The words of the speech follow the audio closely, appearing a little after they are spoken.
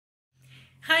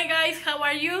Hi guys, how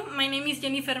are you? My name is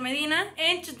Jeny Medina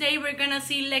and today we're gonna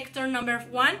see lecture number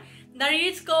 1 that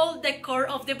is called the core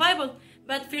of the Bible.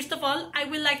 But first of all, I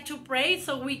would like to pray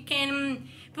so we can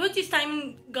put this time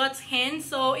in God's hands.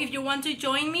 So if you want to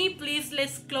join me, please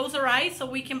let's close our eyes so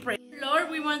we can pray. Lord,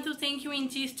 we want to thank you in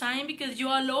this time because you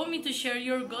allow me to share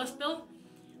your gospel.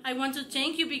 I want to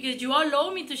thank you because you allow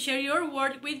me to share your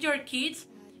word with your kids.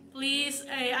 Please,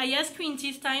 I ask you in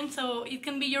this time so it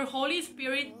can be your Holy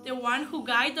Spirit, the one who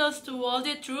guides us to all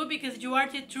the truth, because you are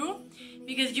the truth,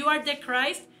 because you are the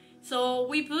Christ. So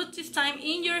we put this time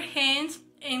in your hands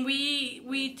and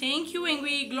we thank you and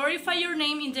we glorify your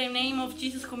name in the name of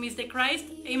Jesus, whom is the Christ.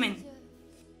 Amen.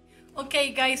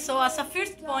 Okay guys, so as a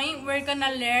first point, we're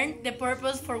gonna learn the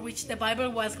purpose for which the Bible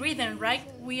was written, right?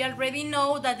 We already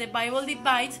know that the Bible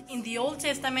divides in the Old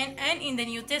Testament and in the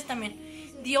New Testament.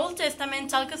 The Old Testament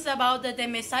tells us about that the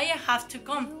Messiah has to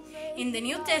come. In the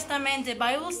New Testament, the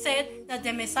Bible said that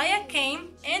the Messiah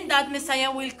came and that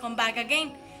Messiah will come back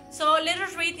again. So let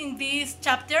us read in this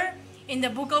chapter, in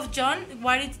the book of John,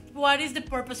 what is the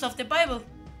purpose of the Bible.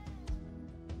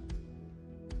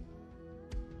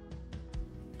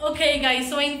 Okay guys,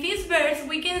 so in this verse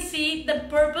we can see the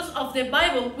purpose of the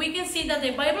Bible. We can see that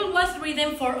the Bible was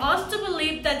written for us to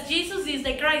believe that Jesus is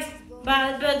the Christ.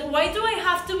 But why do I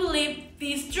have to believe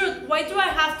this truth? Why do I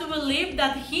have to believe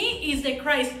that He is the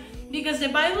Christ? Because the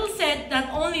Bible said that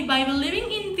only by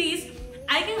believing in this,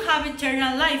 I can have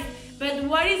eternal life. But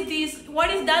what is this?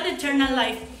 What is that eternal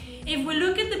life? If we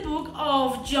look at the book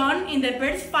of John in the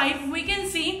verse 5, we can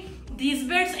see this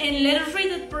verse and let us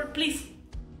read it, please.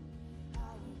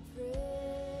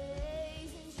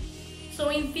 So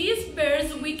in this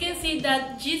verse, we can see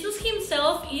that Jesus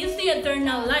Himself is the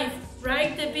eternal life.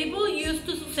 Right? The people used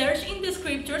to search in the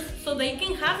scriptures so they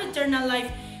can have eternal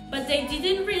life, but they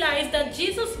didn't realize that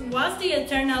Jesus was the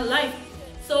eternal life.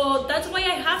 So that's why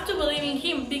I have to believe in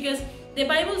Him, because the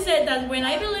Bible said that when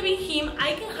I believe in Him,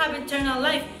 I can have eternal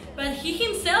life, but He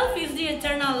Himself is the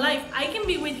eternal life. I can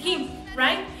be with Him,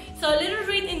 right? So let us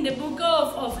read in the book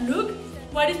of Luke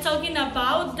what is talking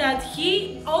about that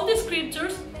all the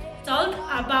scriptures talk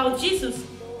about Jesus.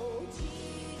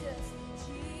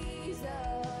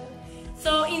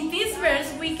 So in this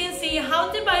verse, we can see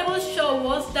how the Bible shows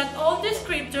us that all the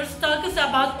scriptures talk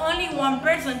about only one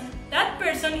person. That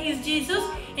person is Jesus,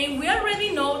 and we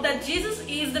already know that Jesus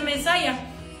is the Messiah.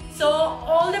 So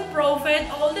all the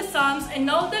prophets, all the Psalms, and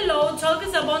all the law talk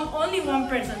about only one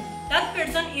person. That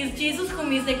person is Jesus,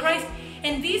 whom is the Christ.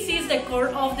 And this is the core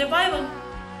of the Bible.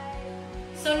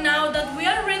 So now that we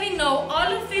already know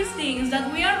all of these things,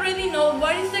 that we already know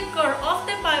what is the core of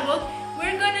the Bible,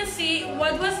 we're gonna see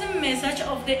what was the message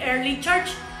of the early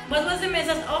church, what was the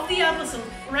message of the apostles,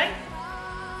 right?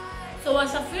 So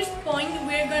as a first point,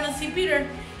 we're gonna see Peter.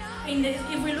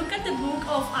 If we look at the book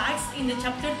of Acts in the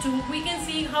chapter 2, we can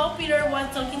see how Peter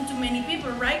was talking to many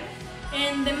people, right?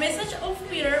 And the message of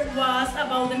Peter was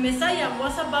about the Messiah,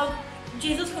 was about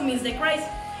Jesus, whom is the Christ.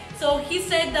 So he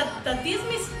said that this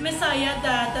Messiah,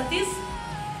 that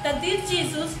this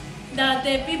Jesus, that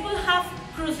the people have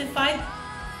crucified,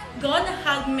 God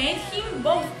had made Him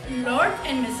both Lord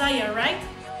and Messiah, right?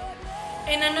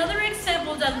 And another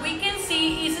example that we can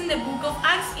see is in the book of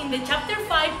Acts. In the chapter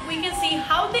 5, we can see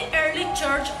how the early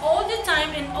church all the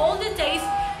time and all the days,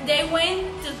 they went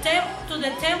to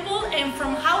the temple and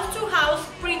from house to house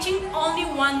preaching only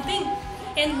one thing.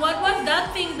 And what was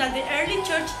that thing that the early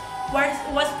church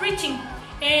was preaching?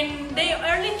 And the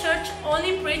early church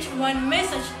only preached one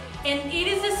message. And it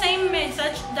is the same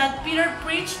message that Peter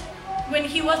preached when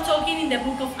he was talking in the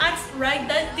book of Acts, right?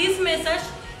 That this message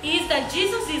is that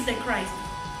Jesus is the Christ.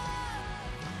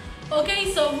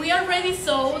 Okay, so we already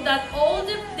saw that all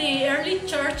the early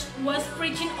church was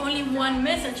preaching only one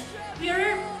message.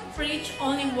 Peter preached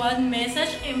only one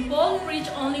message and Paul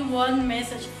preached only one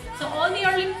message. So all the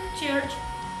early church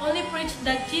only preached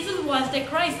that Jesus was the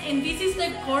Christ, and this is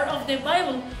the core of the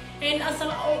Bible. And as a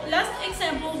last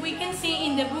example, we can see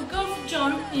in the book of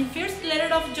John, in first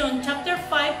letter of John, chapter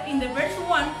 5, in the verse 1,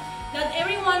 that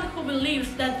everyone who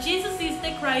believes that Jesus is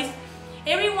the Christ,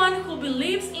 everyone who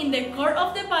believes in the core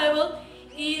of the Bible,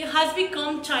 has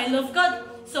become child of God.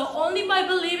 So only by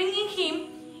believing in Him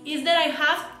is that I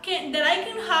can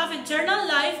have eternal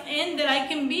life and that I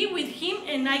can be with Him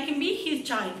and I can be His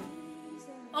child.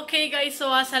 Okay guys,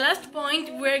 so as a last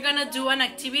point, we're gonna do an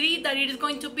activity that is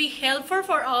going to be helpful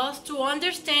for us to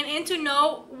understand and to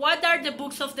know what are the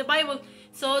books of the Bible.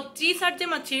 So these are the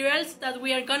materials that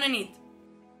we are gonna need.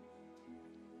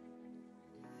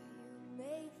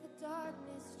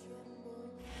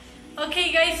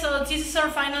 Okay guys, so this is our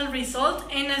final result,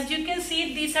 and as you can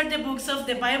see, these are the books of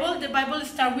the Bible. The Bible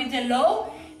starts with the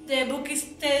law, the book is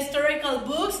the historical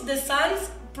books, the Psalms,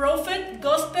 Prophet,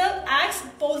 Gospel, Acts,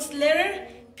 Paul's letter,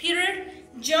 Peter,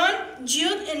 John,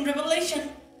 Jude, and Revelation.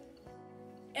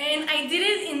 And I did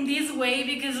it in this way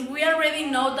because we already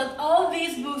know that all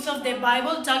these books of the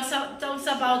Bible talks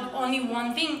about only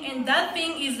one thing, and that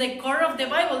thing is the core of the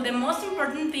Bible, the most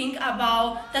important thing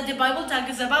about that the Bible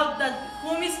talks about, that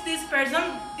whom is this person?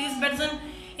 This person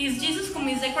is Jesus, whom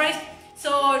is the Christ.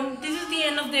 So this is the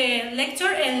end of the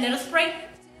lecture, and let us pray.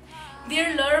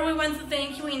 Dear Lord, we want to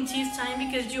thank you in this time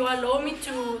because you allow me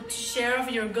to share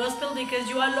of your gospel, because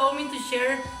you allow me to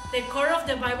share the core of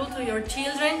the Bible to your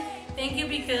children. Thank you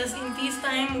because in this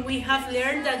time we have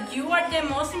learned that you are the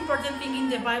most important thing in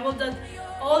the Bible, that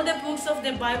all the books of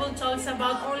the Bible talks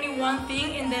about only one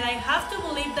thing, and that I have to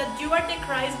believe that you are the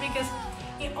Christ, because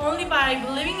only by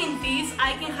believing in this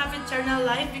I can have eternal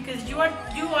life, because you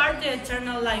are the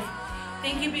eternal life.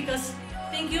 Thank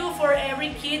you for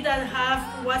every kid that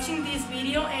have watching this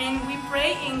video, and we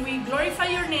pray and we glorify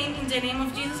your name in the name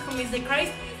of Jesus, who is the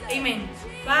Christ. Amen.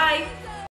 Bye.